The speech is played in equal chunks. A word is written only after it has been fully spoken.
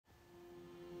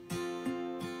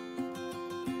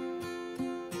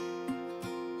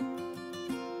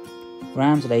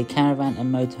RAMSLADE Caravan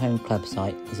and Motorhome club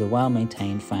site is a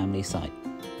well-maintained family site.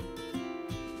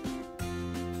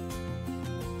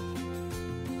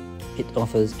 It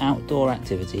offers outdoor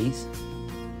activities,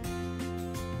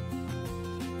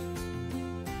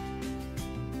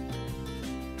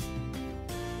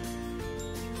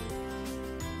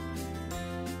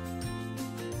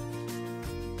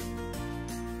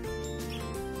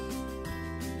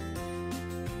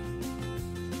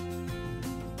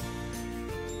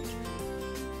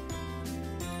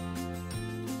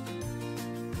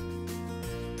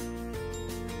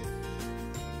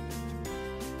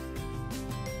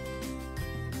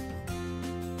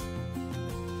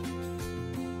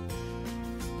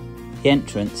 the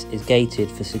entrance is gated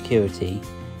for security.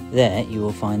 There you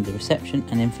will find the reception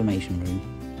and information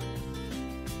room.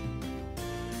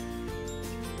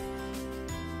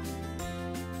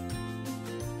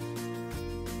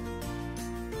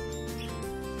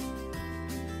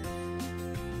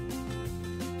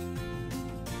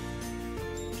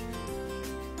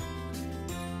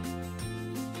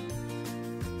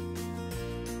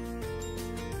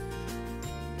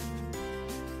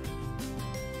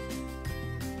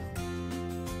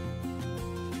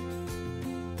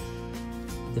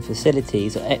 The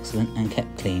facilities are excellent and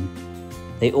kept clean.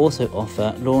 They also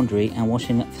offer laundry and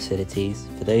washing up facilities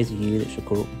for those of you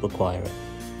that require it.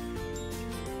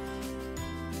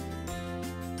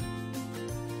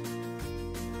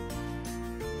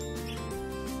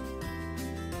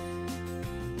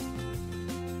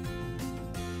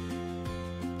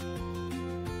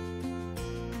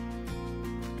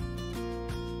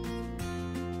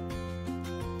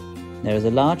 There is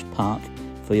a large park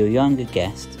for your younger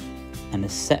guests and a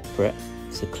separate,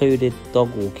 secluded dog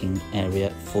walking area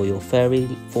for your furry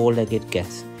four-legged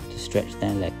guests to stretch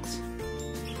their legs.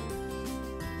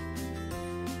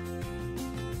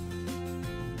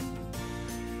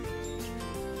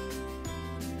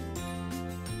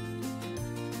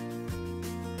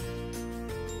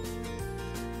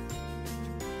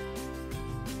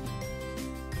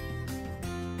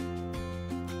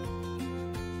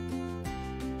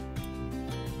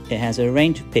 It has a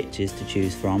range of pitches to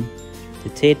choose from. The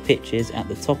tiered pitches at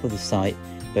the top of the site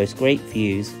boast great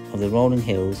views of the rolling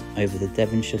hills over the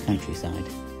Devonshire countryside.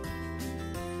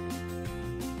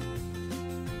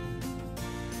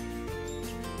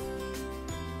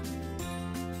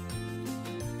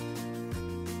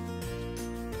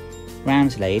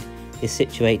 RAMSLADE is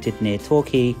situated near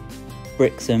Torquay,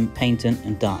 Brixham, Paignton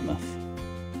and Dartmouth.